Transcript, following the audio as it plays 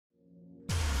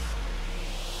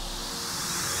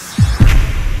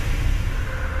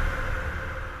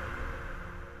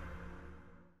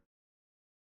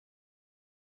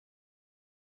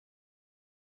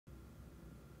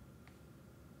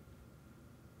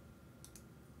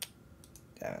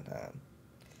Damn it.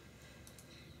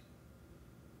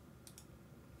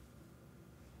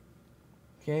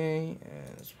 Okay,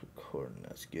 and it's recording.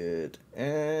 That's good.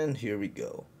 And here we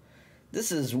go.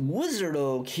 This is Wizard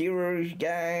Oak here,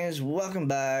 guys. Welcome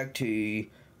back to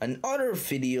another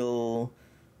video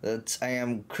that I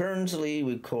am currently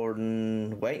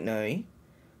recording right now.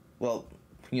 Well,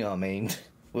 you know what I mean.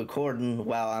 Recording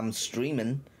while I'm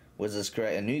streaming, which is quite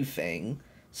a new thing.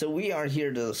 So we are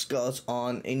here to discuss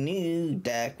on a new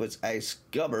deck which I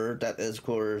discovered that is, of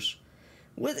course,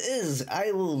 what is,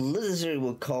 I will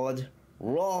literally call it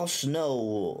Raw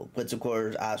Snow, which of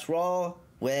course, as Raw,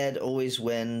 Red always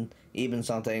win, even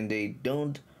something they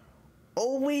don't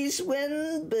always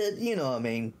win, but you know what I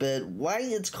mean. But why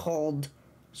it's called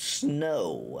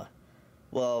Snow?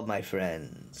 Well, my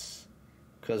friends,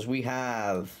 because we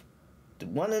have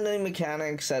one of the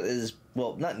mechanics that is,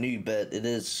 well, not new, but it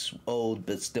is old,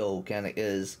 but still mechanic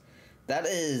is, that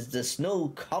is the snow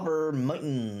cover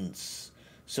mountains.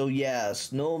 So yeah,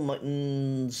 snow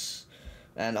mountains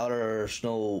and other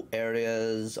snow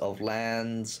areas of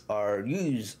lands are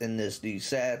used in this new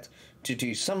set to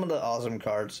do some of the awesome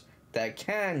cards that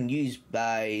can use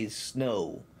by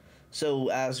snow. So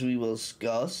as we will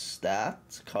discuss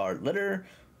that card later,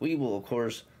 we will of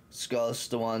course discuss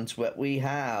the ones that we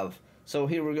have. So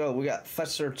here we go. We got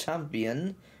Fester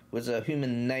Champion with a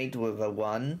human knight with a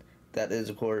 1. That is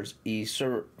of course a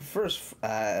first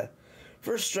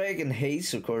strike and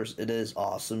haste. Of course it is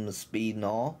awesome, the speed and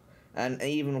all. And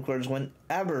even of course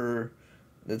whenever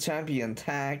the champion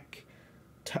attack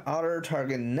other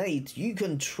target knight you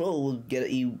control get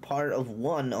a part of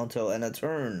 1 until end of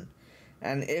turn.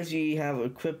 And if you have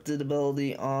equipped the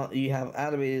ability on, you have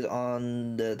activated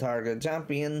on the target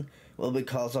champion, will be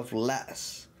cost of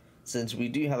less. Since we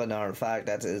do have an artifact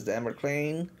that is the Ember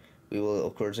Claim, we will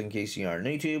of course, in case you are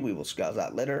new to, we will discuss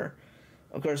that later.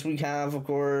 Of course we have of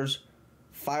course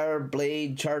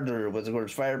Fireblade Charger, which of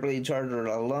course Fireblade Charger,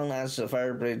 as long as the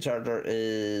Fireblade Charger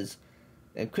is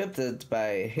equipped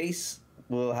by haste,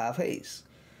 will have haste.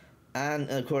 And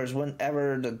of course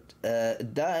whenever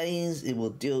it dies, it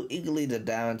will deal equally the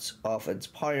damage of its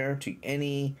power to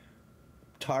any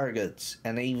targets,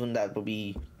 and even that will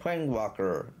be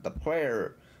Planeswalker, the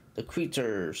player, the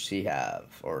creatures he have,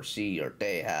 or she or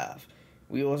they have.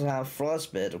 We also have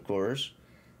Frostbite, of course.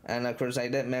 And of course I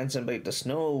did mention about the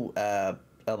snow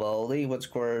ability, which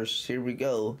of course, here we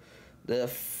go. The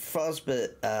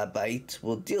Frostbite bite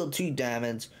will deal 2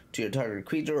 damage to your target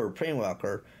creature or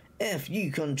Planeswalker if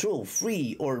you control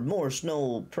 3 or more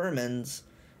snow permanents.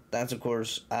 That's of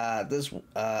course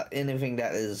anything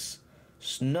that is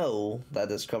snow,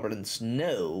 that is covered in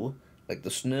snow, like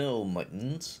the snow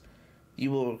mountains, you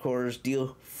will of course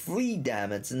deal 3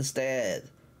 damage instead.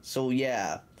 So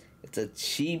yeah, it's a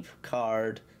cheap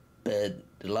card, but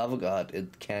the love of God,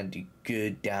 it can do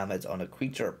good damage on a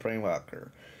creature or Planeswalker.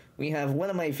 We have one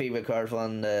of my favorite cards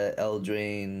from the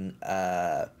Eldraine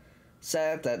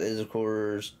set, that is of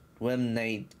course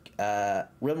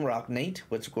Rimrock Knight,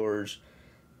 which of course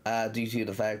due to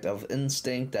the fact of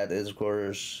instinct, that is of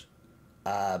course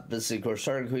basically of course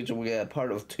target creature will get a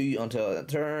part of 2 until a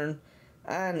turn.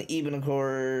 And even of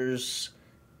course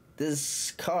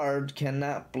this card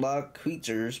cannot block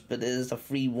creatures, but it is a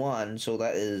free 1, so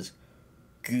that is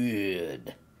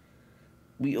good.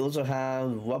 We also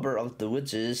have Rubber of the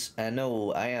Witches. And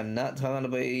no, I am not talking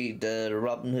about the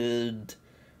Robin Hood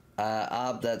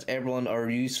app that everyone are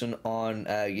using on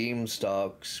game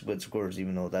stocks, which of course,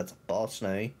 even though that's a boss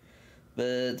now.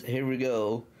 But here we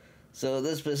go. So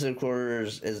this specific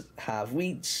course is have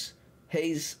Wheats,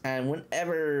 haste, and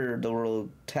whenever the roll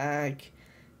attack,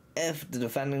 if the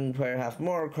defending player have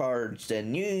more cards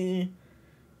than you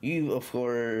of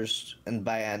course, and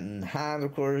by hand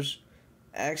of course,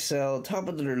 exile top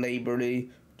of their library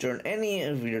during any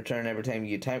of your turn. Every time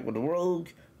you attack with a rogue,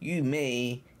 you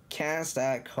may cast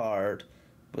that card,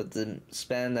 but then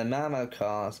spend the mana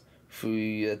cost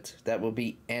through it. That will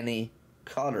be any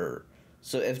color.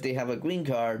 So if they have a green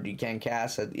card, you can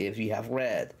cast it if you have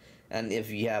red. And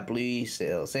if you have blue,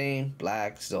 still the same.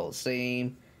 Black, still the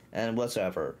same. And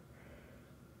whatsoever.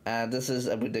 This is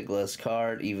a ridiculous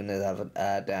card, even if it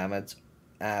have damage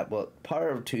power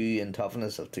of 2 and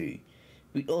toughness of 2.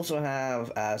 We also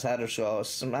have Sattershaw's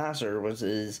Smasher, which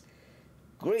is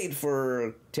great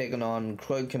for taking on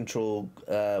crowd control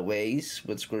ways,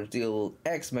 which will deal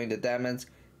X amount of damage,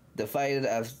 divided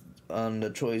as on the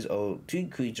choice of 2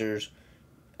 creatures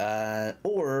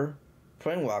or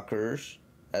Planeswalkers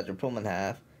that your opponent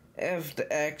have. If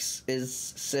the X is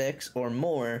 6 or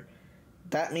more,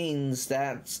 that means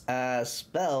that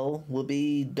spell will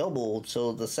be doubled,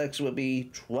 so the 6 will be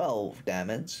 12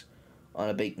 damage. on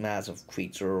a big massive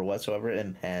creature or whatsoever, it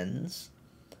depends.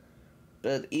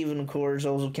 But even cores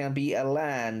also can be a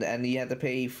land, and you have to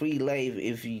pay 3 life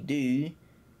if you do,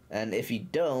 and if you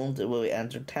don't, it will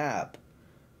enter tap.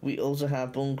 We also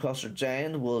have Bonecrusher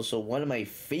Giant, also one of my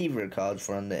favorite cards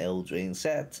from the Eldraine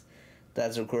set.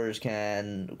 That of course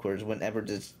whenever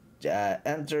this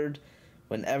entered,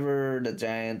 whenever the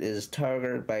giant is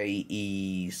targeted by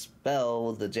a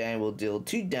spell, the giant will deal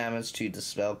 2 damage to the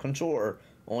spell controller.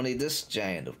 Only this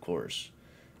giant, of course.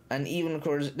 And even, of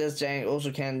course, this giant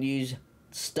also can use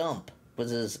Stump, which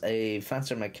is a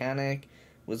faster mechanic,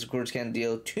 which of course can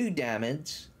deal 2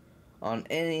 damage on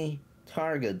any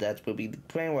target. That will be the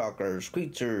Planewalkers,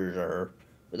 creatures, or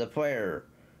with a player.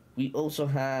 We also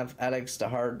have Alex the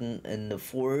Hardened in the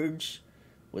Forge,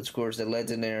 which of course the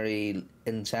legendary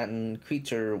enchanting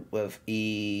creature with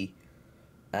which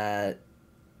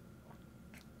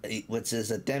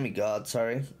is a demigod,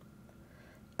 sorry.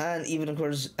 And even of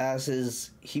course as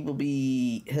his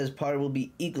power will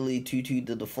be equally to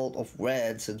the default of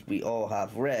red, since we all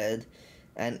have red.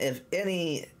 And if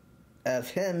any of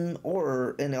him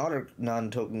or any other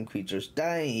non-token creatures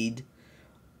died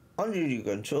under your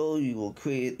control, you will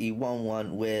create a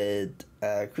 1/1 with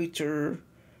a creature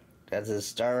that is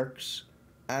Starks,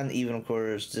 and even of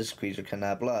course this creature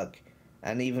cannot block.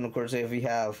 And even of course if you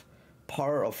have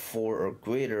power of 4 or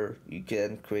greater, you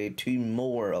can create 2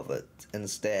 more of it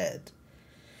instead.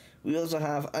 We also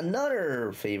have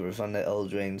another favorite from the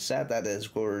Eldraine set, that is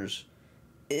of course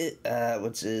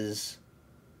which is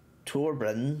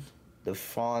Torben, the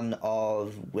Fawn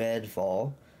of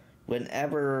Redfall.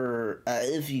 Whenever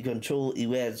if you control a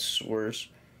red source,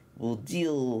 will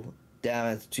deal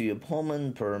damage to your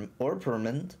opponent or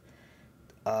permanent,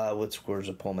 which of course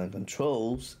opponent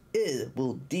controls. It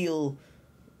will deal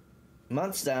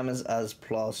much damage as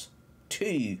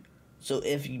 +2. So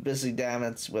if you basically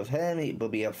damage with him, it will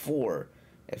be a 4.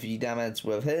 If you damage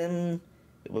with him,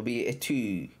 it will be a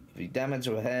 2. If you damage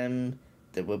with him,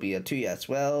 there will be a 2 as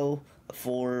well, a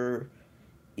 4,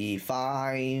 a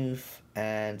 5,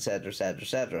 and etc, etc,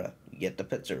 etc. You get the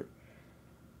picture.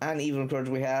 And even of course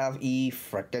we have a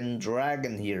frickin'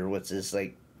 dragon here, which is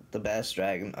like the best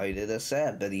dragon out of the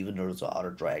set. But even there's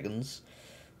other dragons,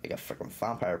 like a frickin'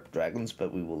 vampire dragons,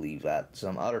 but we will leave that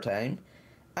some other time.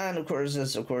 And of course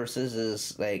this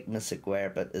is like Mystic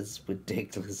Ware, but it's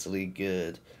ridiculously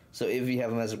good. So if you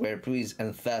have a Mystic Ware, please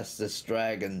infest this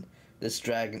dragon. This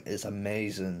dragon is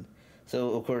amazing.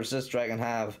 So of course this dragon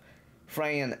have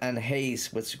Frighten and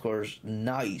Haste, which of course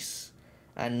nice.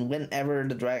 And whenever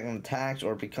the dragon attacks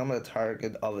or becomes a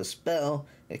target of a spell,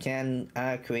 it can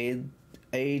create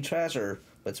a treasure,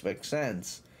 which makes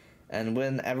sense. And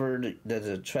whenever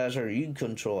the treasure you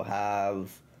control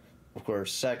have, of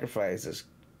course, sacrifices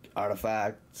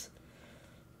artifacts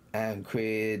and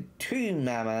create 2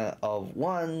 mana of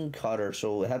 1 cutter.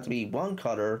 So it has to be 1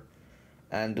 cutter,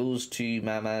 and those 2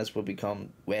 manas will become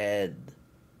red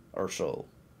or so.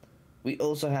 We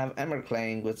also have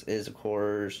Emberclane, which is of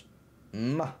course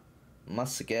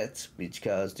must get,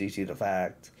 because due to the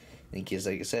fact, in case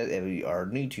like I said, if you are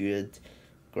new to it,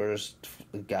 of course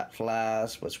got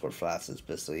Flash, which of course Flash is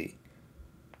basically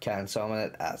can summon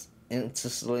it as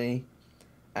instantly.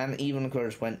 And even of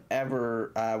course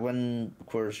whenever when of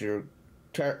course your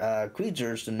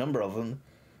creatures, the number of them,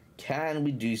 can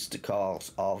reduce the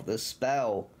cost of the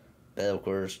spell, but of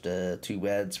course the 2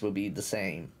 reds will be the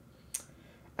same.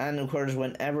 And of course,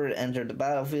 whenever it enters the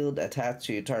battlefield, attached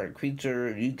to a target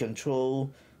creature you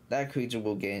control, that creature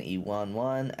will gain a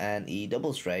 1/1 and a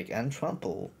double strike and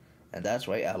trample. And that's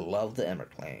why I love the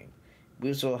Emberclane. We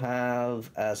also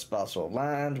have a special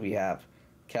land. We have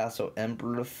Castle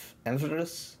Empress,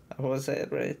 I hope I say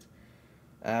it right.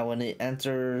 When it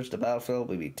enters the battlefield,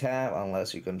 we be tap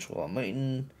unless you control a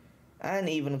mountain. And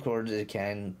even of course, it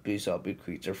can boost up your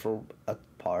creature for a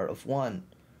power of 1.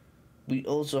 We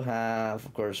also have,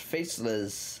 of course,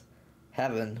 Faceless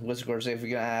Heaven, which of course, if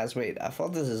you're gonna ask, wait, I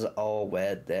thought this is all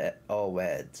red, all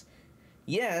red.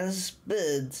 Yes,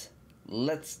 but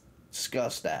let's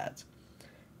discuss that.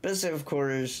 But of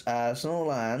course,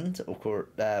 Snowland, of course,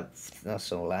 not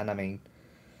Snowland, I mean,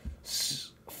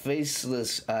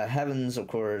 Faceless Heavens, of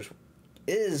course,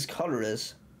 is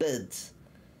colorless, but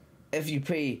if you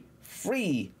pay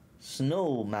 3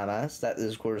 snow mamas, that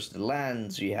is of course the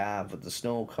lands you have with the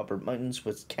snow covered mountains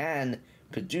which can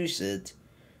produce it,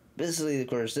 basically of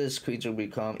course this creature will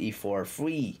become a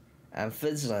 4/3 and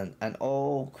vigilant and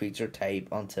all creature type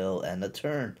until end of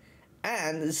turn,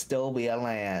 and it still be a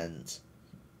land.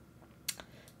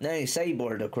 Now in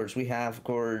sideboard, of course we have of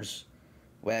course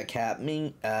Red Cap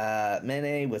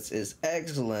Mini, which is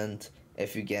excellent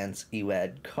if you get a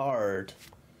red card.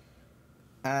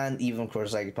 And even of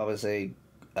course I could probably say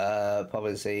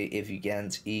if you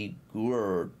get a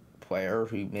good player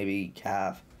who maybe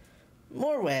have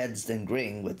more reds than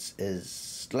green, which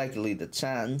is likely the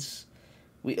chance.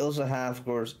 We also have of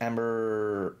course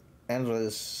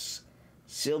Endless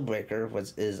Sealbreaker,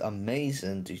 which is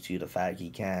amazing due to the fact he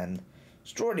can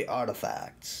store the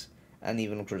artifacts. And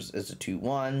even of course it's a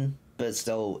 2/1, but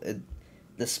still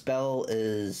the spell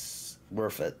is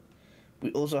worth it.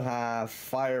 We also have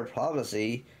Fire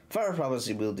Prophecy. Fire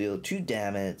Prophecy will deal 2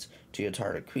 damage to your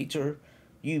target creature.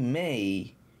 You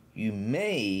may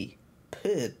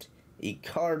put a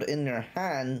card in your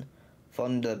hand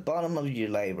from the bottom of your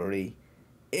library.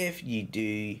 If you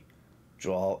do,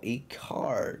 draw a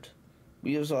card.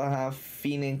 We also have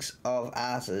Phoenix of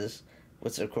Ashes,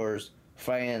 which of course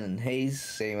fire and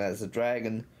haste, same as the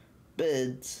dragon,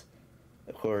 but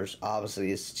of course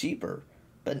obviously it's cheaper.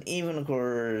 But even of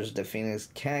course the Phoenix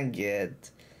can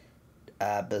get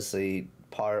basically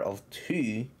power of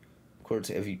 2, of course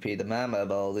if you pay the mana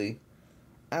ability.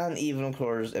 And even of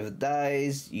course if it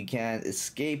dies, you can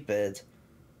escape it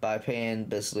by paying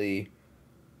basically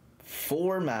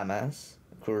 4 manas,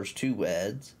 of course 2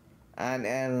 reds,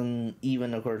 and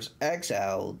even of course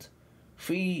exiled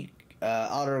 3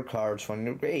 other cards from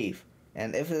your grave.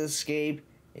 And if it escape,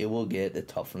 it will get the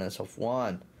toughness of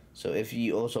 1. So if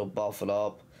you also buff it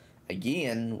up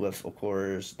again with of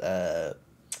course the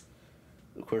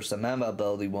mana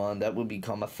ability 1, that would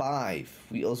become a 5.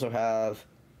 We also have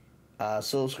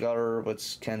Soul Scatter,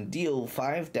 which can deal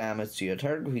 5 damage to your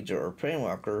target creature or prey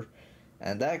marker,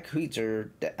 and that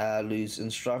creature loses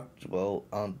indestructible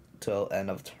until end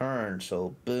of turn.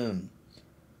 So boom,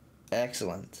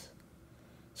 excellent.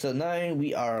 So now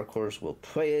we are of course will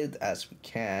play it as we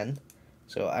can.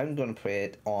 So I'm gonna play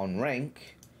it on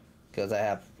rank because I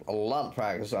have a lot of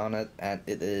practice on it and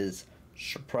it is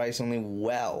surprisingly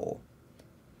well.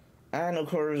 And of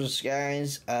course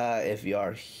guys, if you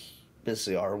are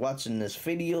basically are watching this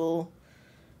video,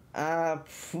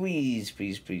 please,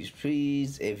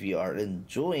 if you are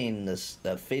enjoying this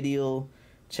video,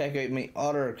 check out my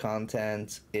other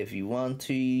content if you want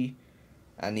to,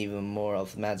 and even more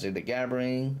of Magic the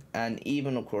Gathering, and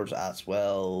even of course as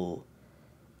well,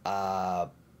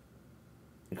 of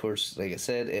course like I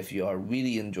said, if you are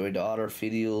really enjoying the other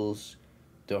videos,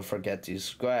 don't forget to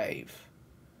subscribe.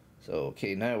 So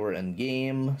okay, now we're in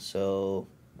game, so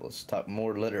let's talk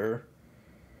more later.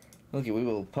 Okay, we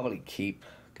will probably keep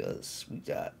because we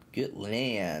got good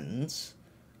lands.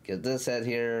 Because this set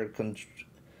here,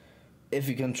 if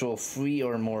you control 3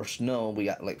 or more snow, we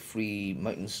got like 3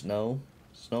 mountain snow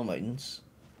mountains.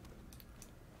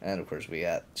 And of course we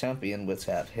got champion which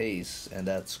have haste, and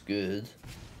that's good.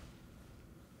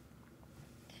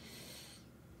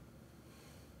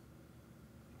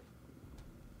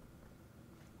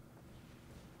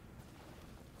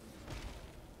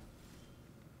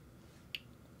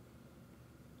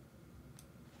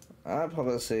 I'd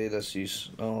probably say let's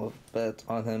use no bet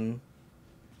on him.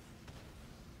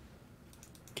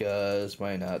 Cause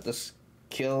why not? Just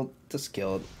kill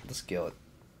it.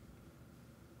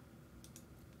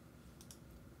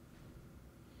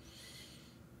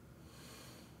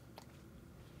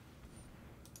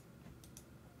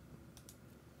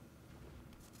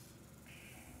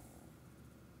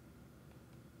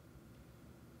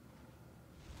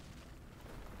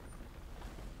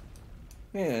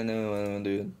 Yeah, I know what I'm gonna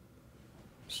do.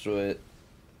 Destroy it.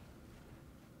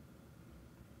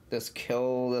 Just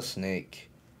kill the snake.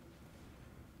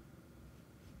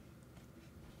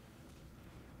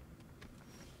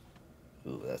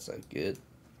 Ooh, that's not good.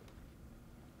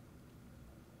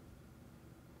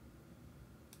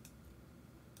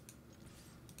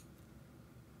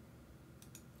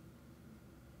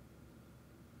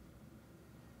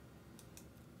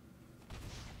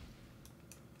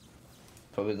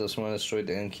 Probably doesn't want to destroy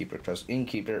the Innkeeper, because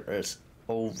Innkeeper is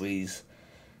always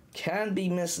can be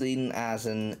misleading as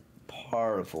an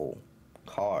powerful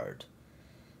card.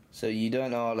 So you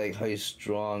don't know like how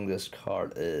strong this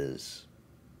card is.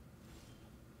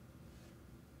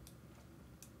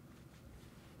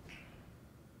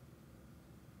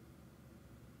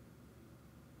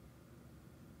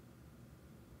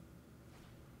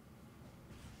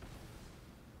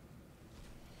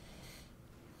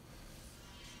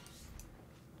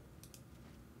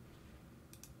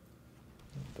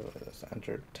 Let's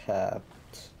enter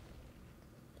tapped.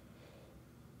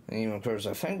 And even of course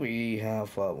I think we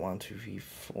have what, 1, 2, 3,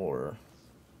 4.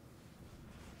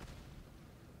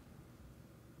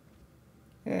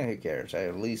 Yeah, who cares?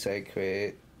 At least I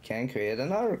can create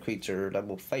another creature that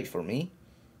will fight for me.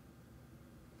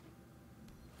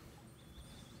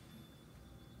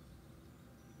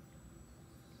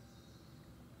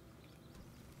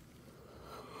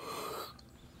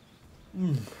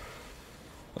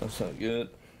 That's not good.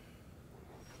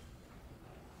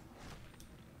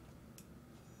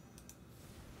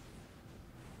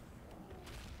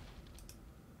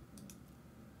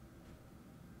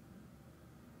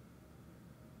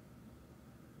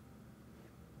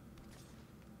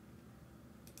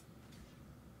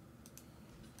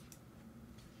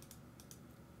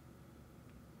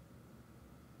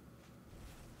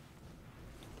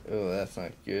 Oh, that's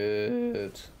not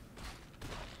good.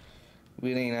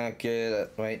 Really not good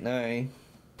right now.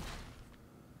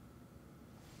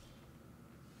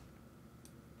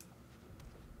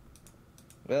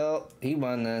 Well, he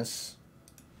won this.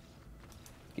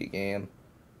 Good game.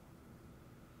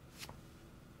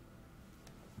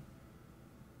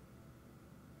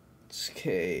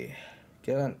 Okay.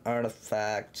 Get an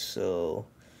artifact, so...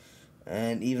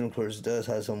 And even, of course, does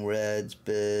have some reds,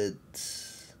 but...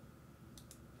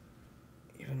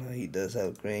 Even though he does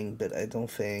have green, but I don't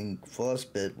think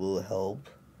Frostbit will help.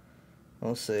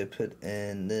 Also, put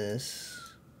in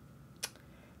this...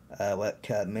 Wet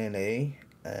Cat Melee,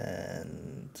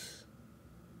 and...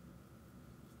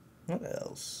 What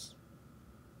else?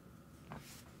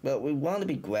 But we want to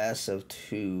be aggressive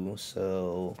too,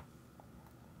 so...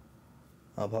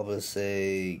 I'll probably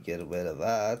say get rid of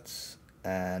that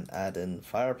and add in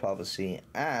Fire Prophecy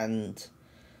and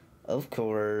of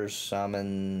course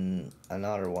summon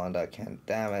another one that can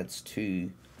damage 2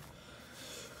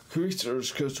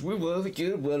 creatures because we want to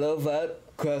get rid of that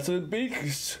Crescent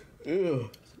Beast. Ugh.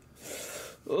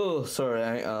 Oh, sorry,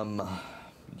 I am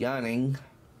yawning.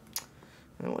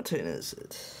 And what turn is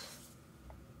it?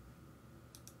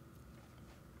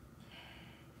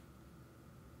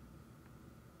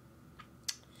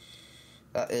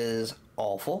 That is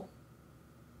awful.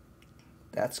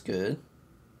 That's good.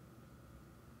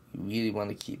 You really want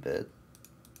to keep it.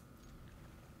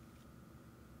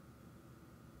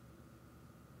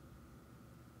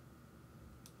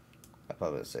 I'd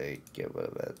probably say get rid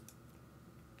of it.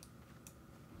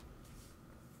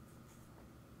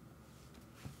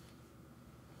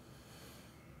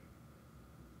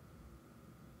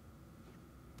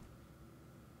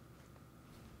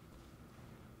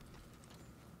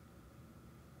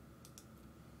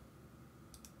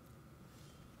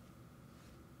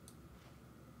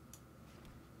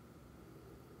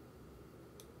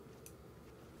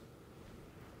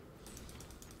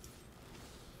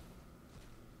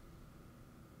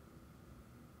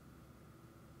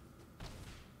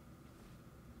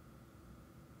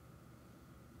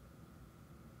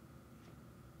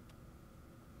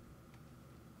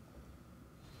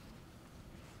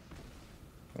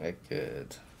 Very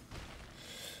good.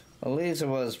 Well, Lisa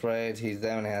was right. He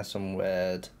definitely has some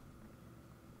red.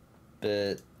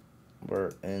 But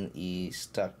we're in a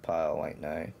stockpile right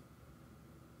now.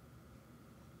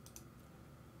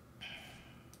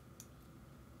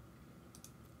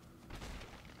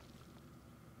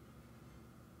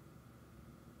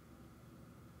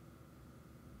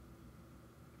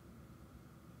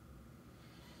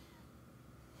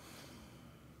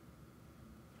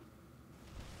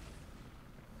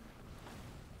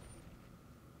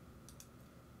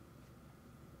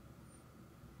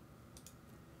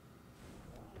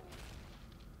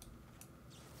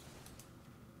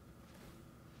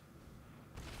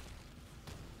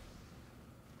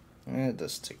 I'll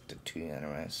just stick to 2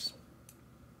 anyways.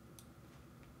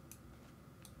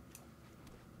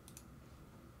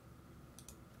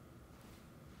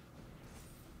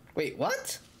 Wait,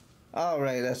 what? Oh,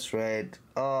 right, that's right.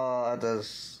 Oh, I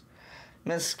just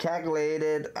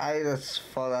miscalculated. I just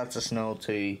thought that's a snow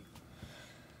too.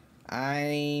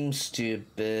 I'm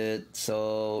stupid.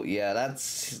 So yeah,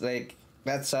 that's like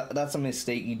that's a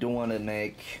mistake you don't want to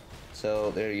make.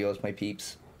 So there you go, my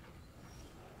peeps.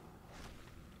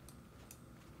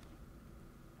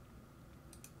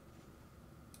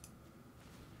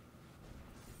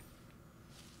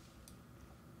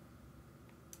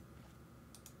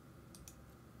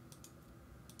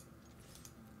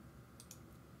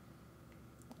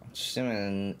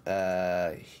 Assuming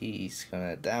he's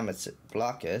gonna damage it,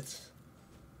 block it,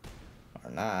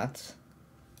 or not.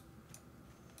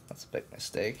 That's a big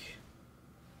mistake.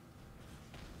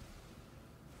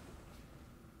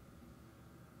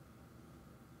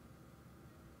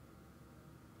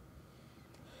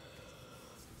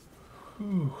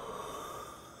 Whew.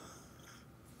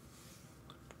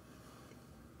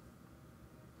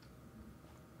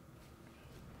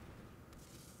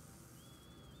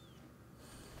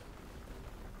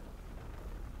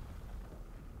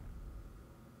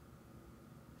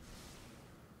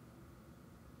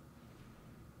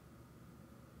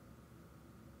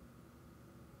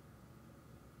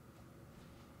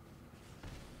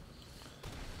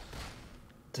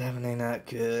 Definitely not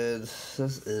good.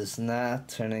 This is not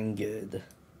turning good.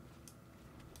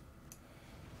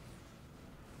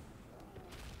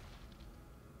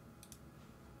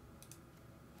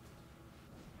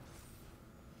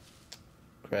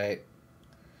 Great.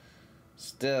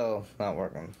 Still not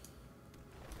working.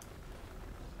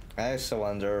 I still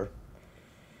wonder.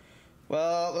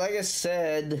 Well, like I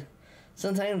said,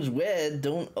 sometimes red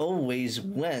don't always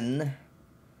win.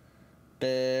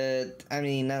 But, I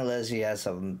mean, unless you have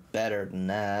something better than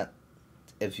that,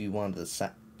 if you want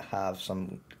to have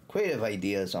some creative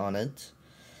ideas on it.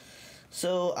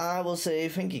 So, I will say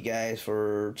thank you guys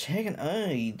for checking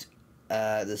out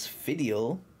this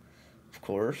video, of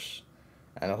course.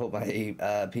 And I hope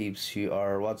my peeps who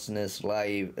are watching this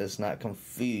live is not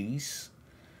confused.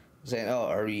 Saying, oh,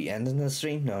 are we ending the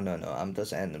stream? No, I'm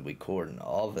just ending the recording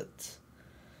of it.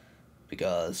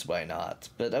 Because why not?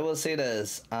 But I will say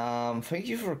this, thank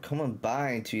you for coming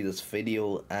by to this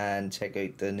video and check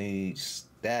out the new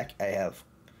stack I have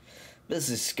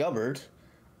discovered.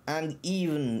 And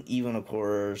even of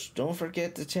course, don't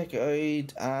forget to check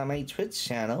out my Twitch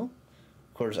channel.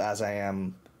 Of course, as I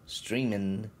am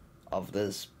streaming of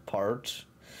this part.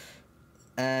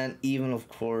 And even of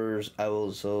course, I will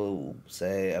also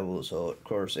say, of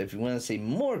course, if you want to see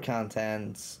more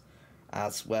content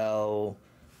as well,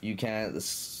 you can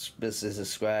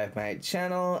subscribe my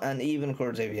channel. And even of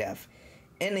course, if you have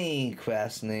any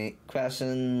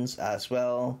questions as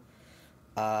well,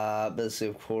 but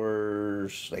of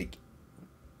course, like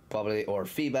probably or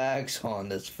feedbacks on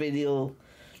this video,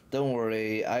 don't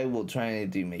worry, I will try to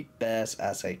do my best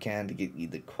as I can to get you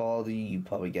the quality you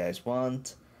probably guys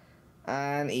want.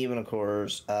 And even of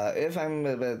course, if I'm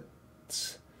a bit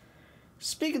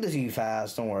speaking too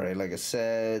fast, don't worry. Like I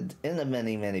said, in the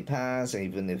many past,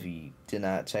 even if you did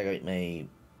not check out my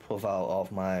profile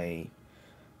of my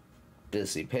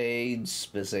busy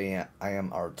page, busy, I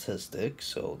am artistic,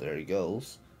 so there he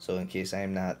goes. So in case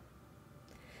I'm not,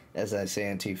 as I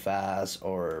say, too fast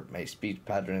or my speech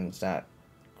pattern's not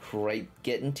quite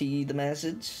getting to you the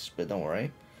message, but don't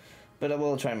worry. But I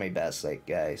will try my best, like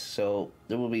guys. So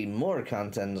there will be more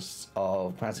content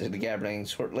of Magic the Gathering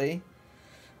shortly,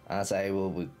 as I will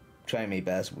be trying my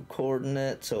best recording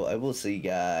it. So I will see you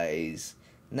guys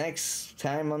next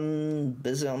time on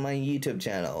my YouTube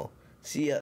channel. See ya.